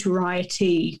got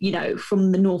notoriety,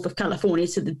 from the north of California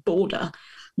to the border,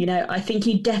 I think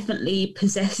he definitely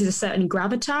possesses a certain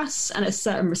gravitas and a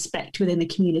certain respect within the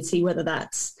community, whether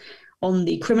that's on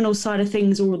the criminal side of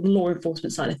things or the law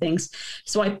enforcement side of things.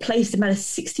 So I placed him at a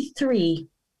 63.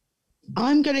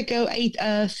 I'm going to go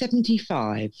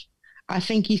 75. I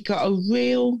think he's got a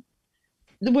real,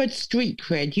 the word street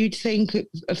cred, you'd think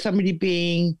of somebody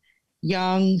being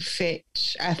young, fit,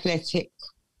 athletic,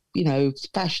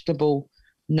 fashionable.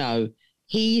 No,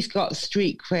 he's got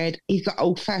street cred. He's got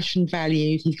old-fashioned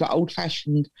values. He's got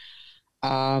old-fashioned.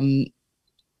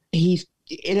 He's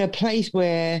in a place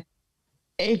where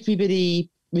everybody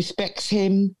respects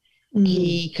him.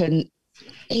 He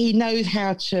knows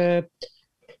how to.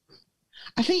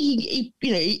 I think he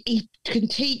can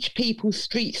teach people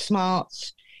street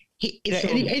smarts.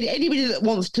 Anybody that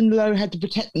wants to know how to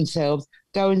protect themselves,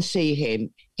 go and see him.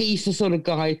 He's the sort of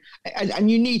guy, and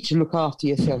you need to look after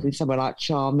yourself with someone like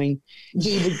Charming.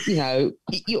 He would,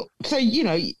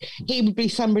 he would be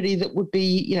somebody that would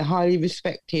be, highly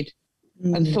respected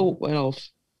and thought well of.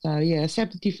 So yeah,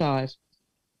 75.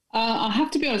 I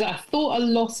have to be honest, I thought a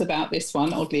lot about this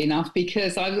one, oddly enough,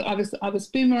 because I was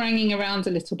boomeranging around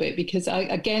a little bit, because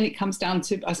again, it comes down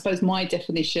to, I suppose, my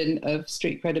definition of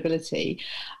street credibility.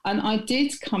 And I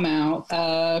did come out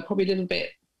probably a little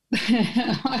bit,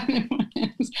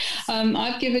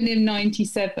 I've given him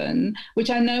 97, which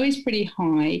I know is pretty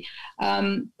high.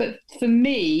 But for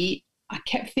me, I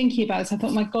kept thinking about this. I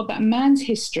thought, my God, that man's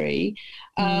history,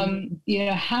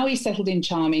 how he settled in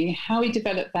Charming, how he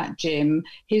developed that gym,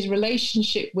 his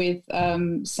relationship with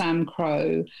Sam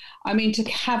Crow. I mean, to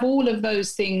have all of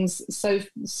those things so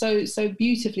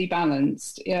beautifully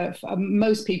balanced.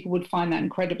 Most people would find that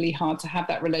incredibly hard, to have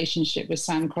that relationship with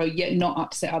Sam Crow, yet not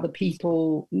upset other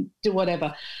people, do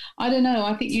whatever. I don't know.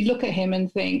 I think you look at him and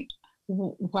think,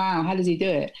 wow, how does he do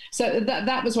it? So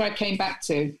that was where I came back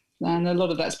to. And a lot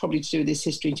of that's probably to do with his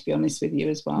history, to be honest with you,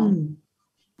 as well.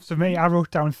 So me, I wrote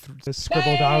down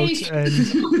scribbled out and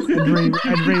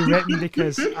rewritten,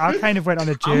 because I kind of went on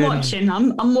a journey.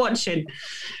 I'm watching.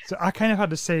 So I kind of had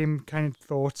the same kind of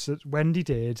thoughts that Wendy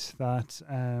did, that,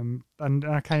 and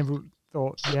I kind of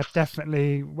thought, yeah,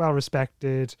 definitely well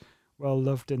respected, well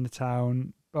loved in the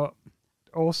town, but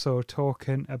also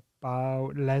talking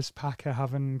about Les Packer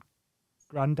having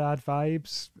granddad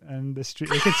vibes and the street.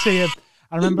 You could see him.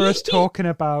 I remember us talking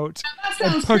about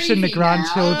pushing the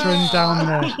grandchildren down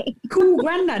the cool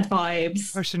granddad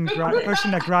vibes, pushing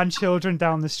the grandchildren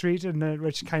down the street, and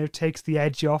which kind of takes the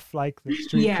edge off, like the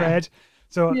street cred.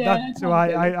 So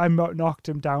I knocked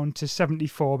him down to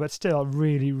 74, but still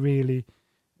really, really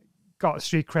got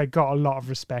street cred, got a lot of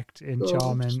respect in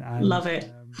Charming. And, love it.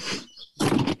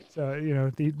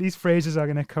 So these phrases are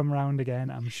going to come around again,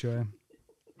 I'm sure.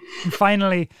 And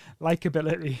finally,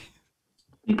 likability.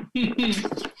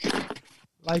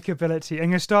 Likability. I'm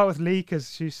going to start with Lee,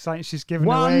 because she's given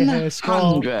away her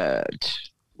score. 100.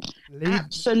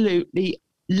 Absolutely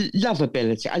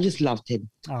lovability. I just loved him.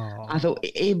 Aww. I thought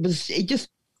it was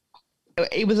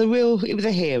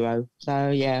a hero. So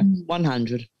yeah,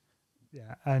 100.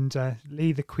 Yeah, and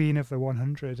Lee, the queen of the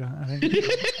 100, I think.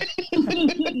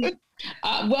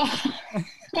 Well, I'm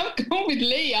going with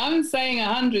Lee. I'm saying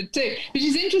 100 too, which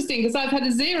is interesting, because I've had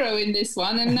a 0 in this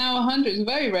one, and now 100 is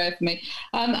very rare for me.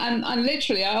 And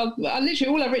literally, I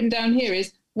all I've written down here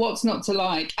is what's not to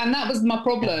like, and that was my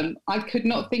problem. I could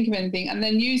not think of anything. And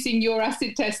then using your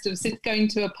acid test of going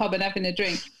to a pub and having a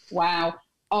drink. Wow.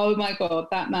 Oh my God,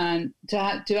 that man, to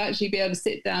actually be able to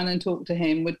sit down and talk to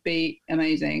him would be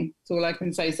amazing. That's all I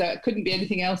can say. So it couldn't be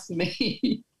anything else for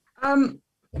me.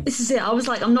 This is it. I was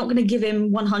like, I'm not going to give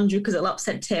him 100 because it'll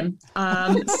upset Tim.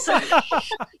 So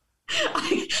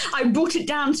I brought it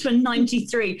down to a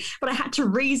 93, but I had to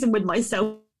reason with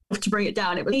myself to bring it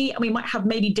down. It was, we might have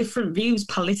maybe different views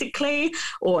politically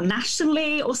or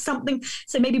nationally or something,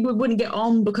 so maybe we wouldn't get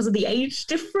on because of the age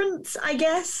difference, I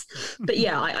guess. But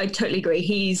yeah, I totally agree.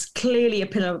 He's clearly a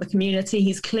pillar of the community.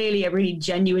 He's clearly a really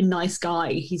genuine, nice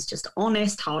guy. He's just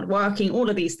honest, hardworking, all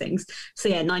of these things. So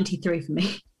yeah, 93 for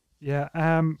me. Yeah.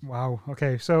 Wow.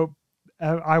 Okay. So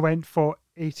I went for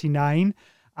 89,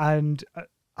 and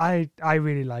I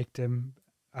really liked him.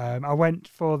 I went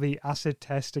for the acid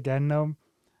test again though.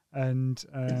 and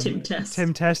Tim Test.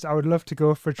 Tim Test. I would love to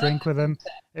go for a drink with him.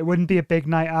 It wouldn't be a big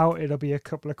night out. It'll be a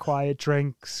couple of quiet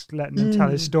drinks, letting him tell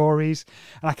his stories.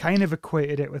 And I kind of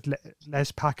equated it with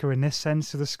Les Packer in this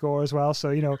sense to the score as well.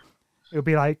 So, you know, it would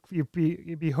be like you'd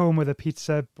be home with a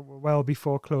pizza well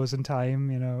before closing time.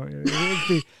 You know,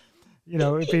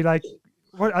 it'd be like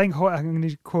what I'm going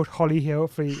to quote Holly here.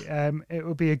 Hopefully, it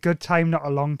would be a good time, not a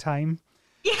long time.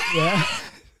 Yeah.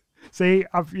 See,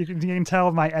 you can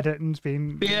tell my editing's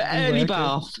been early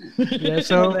bath.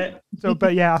 Yeah,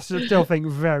 but yeah, I still think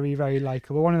very, very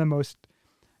likable. One of the most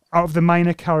out of the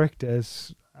minor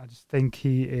characters. I just think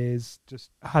he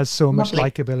has so much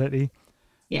likability.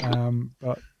 Yeah.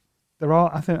 But there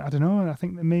are, I don't know. I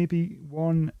think there may be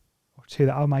one or two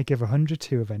that I might give 100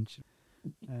 to eventually.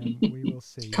 We will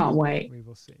see. Can't wait. We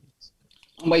will see.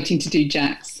 I'm waiting to do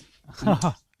Jack's.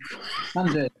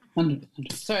 100.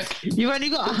 Sorry, You've only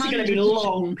got 100. It's going to be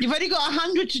long. You've only got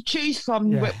 100 to choose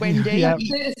from, Yeah. Wendy. Yeah.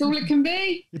 that's all it can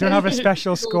be. You don't have a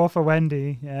special score for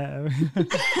Wendy. Yeah.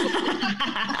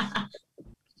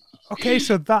 Okay,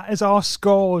 so that is our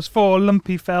scores for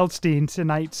Lumpy Feldstein,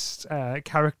 tonight's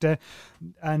character.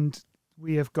 And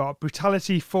we have got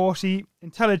Brutality 40,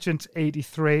 Intelligence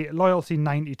 83, Loyalty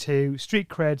 92, Street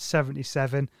Cred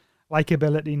 77,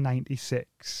 Likeability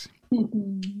 96.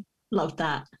 Love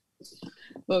that.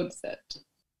 Well said.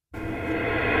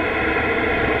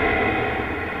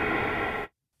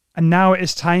 And now it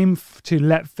is time to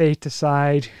let fate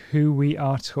decide who we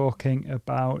are talking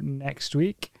about next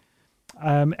week.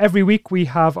 Every week we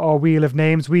have our wheel of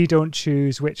names. We don't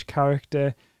choose which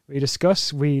character we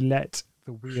discuss. We let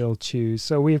the wheel choose.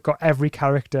 So we've got every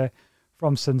character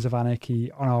from Sons of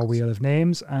Anarchy on our wheel of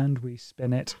names, and we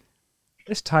spin it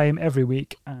this time every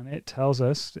week, and it tells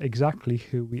us exactly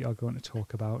who we are going to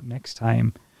talk about next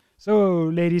time. So,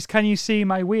 ladies, can you see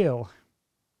my wheel?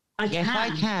 Yes, I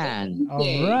can.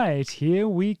 All right, here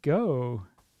we go.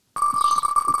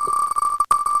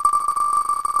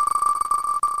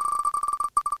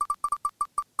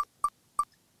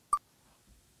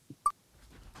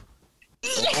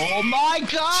 Oh my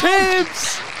God!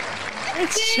 Chibs!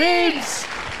 It's Chibs!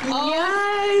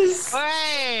 Yes!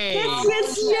 Hey!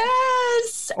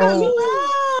 Yes!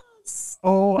 Oh. Yes!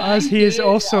 Oh, as he is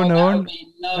also known,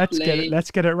 let's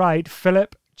get it right.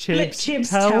 Philip Chibs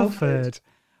Telford.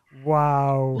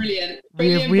 Wow. Brilliant.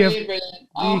 We have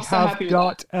happy with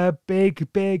got a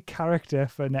big character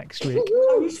for next week.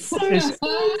 I'm so excited.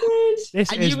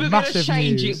 This And is you were going to massive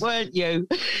change news. it, weren't you?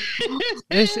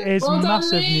 This is Well done,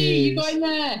 massive Lee. You news. got in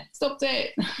there. Stopped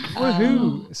it.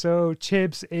 Woohoo! So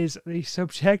Chibs is the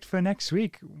subject for next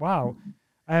week. Wow.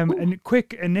 And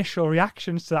quick initial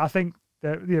reactions to that. I think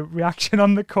the reaction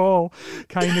on the call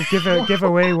kind of give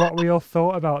away what we all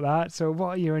thought about that. So what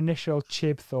are your initial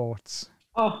Chib thoughts?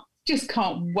 Oh, just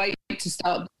can't wait to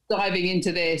start diving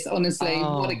into this. Honestly,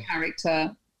 what a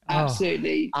character.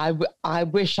 Absolutely. I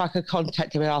wish I could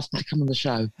contact him and ask him to come on the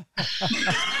show.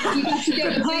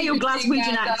 Prepare your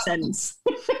Glaswegian accents.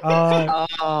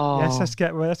 Yes, let's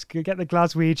get the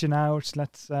Glaswegian out.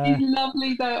 Let's. He's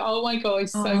lovely though. Oh my God,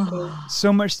 he's so cool.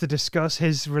 So much to discuss.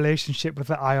 His relationship with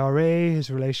the IRA, his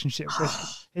relationship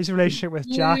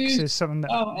with Jax is something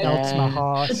that melts my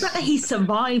heart. The fact that he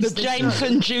survives The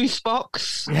Jameson juice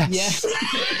box. Yes. Such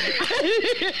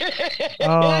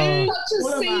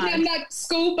a scene in that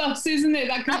school bus, isn't it?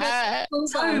 That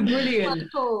so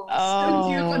brilliant. So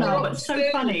juvenile, but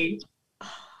so funny.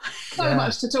 So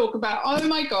much to talk about. Oh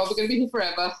my God, we're going to be here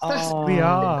forever.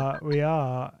 We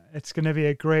are. It's going to be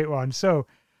a great one. So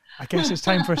I guess it's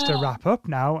time for us to wrap up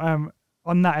now.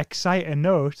 On that exciting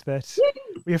note that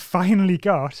we have finally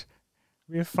got.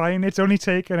 It's only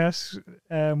taken us,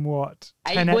 8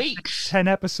 weeks? 10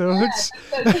 episodes.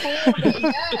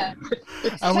 Yeah.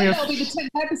 And That'll be the 10th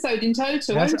episode in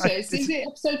total, won't it? Is it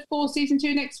episode 4, season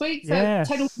 2 next week? So Yes.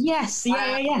 Yes,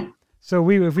 yeah. So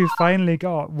we've finally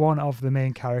got one of the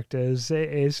main characters. It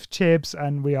is Chibs,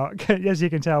 and we are, as you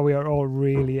can tell, we are all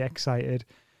really excited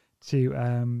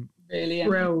to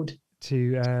Thrilled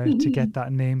to get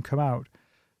that name come out.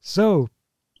 So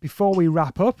before we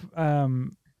wrap up,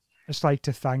 I'd just like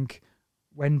to thank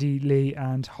Wendy, Lee,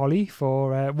 and Holly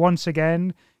for once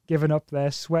again giving up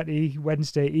their sweaty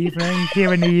Wednesday evening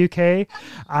here in the UK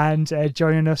and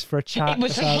joining us for a chat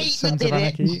about Sons of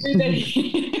Anarchy.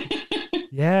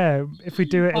 Yeah, if we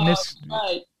do it in this.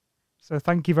 Right. So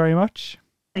thank you very much.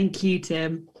 Thank you,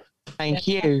 Tim. Thank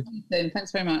you.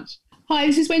 Thanks very much. Hi,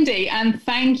 this is Wendy, and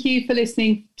thank you for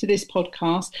listening to this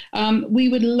podcast. We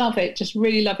would love it, just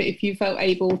really love it, if you felt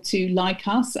able to like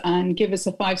us and give us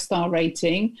a 5-star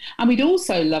rating. And we'd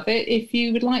also love it if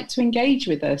you would like to engage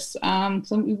with us.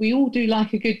 So we all do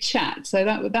like a good chat, so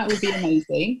that would be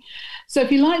amazing. So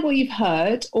if you like what you've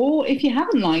heard, or if you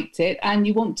haven't liked it and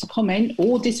you want to comment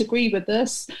or disagree with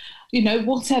us,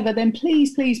 whatever, then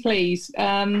please, take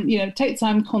time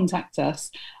and contact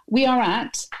us. We are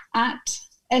at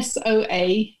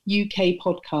SOA UK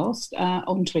podcast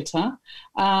on Twitter.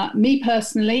 Me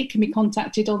personally can be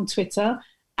contacted on Twitter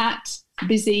at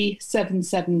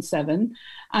busy777.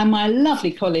 And my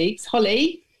lovely colleagues,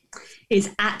 Holly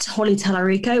is at Holly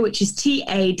Tallarico, which is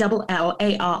TALLARICO.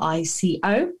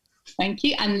 Thank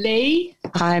you. And Lee?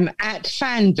 I'm at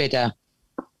Fanvidder.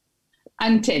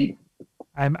 And Tim?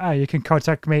 You can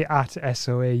contact me at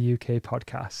SOA UK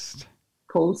podcast.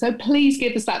 Cool. So please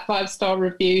give us that 5-star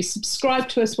review. Subscribe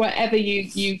to us wherever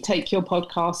you take your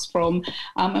podcast from.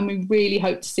 And we really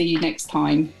hope to see you next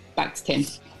time. Back to Tim.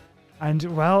 And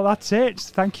well, that's it.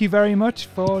 Thank you very much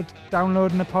for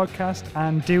downloading the podcast,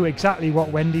 and do exactly what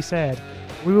Wendy said.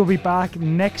 We will be back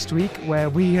next week where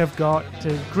we have got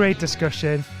a great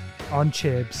discussion on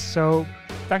Chibs. So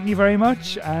thank you very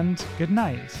much and good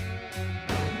night.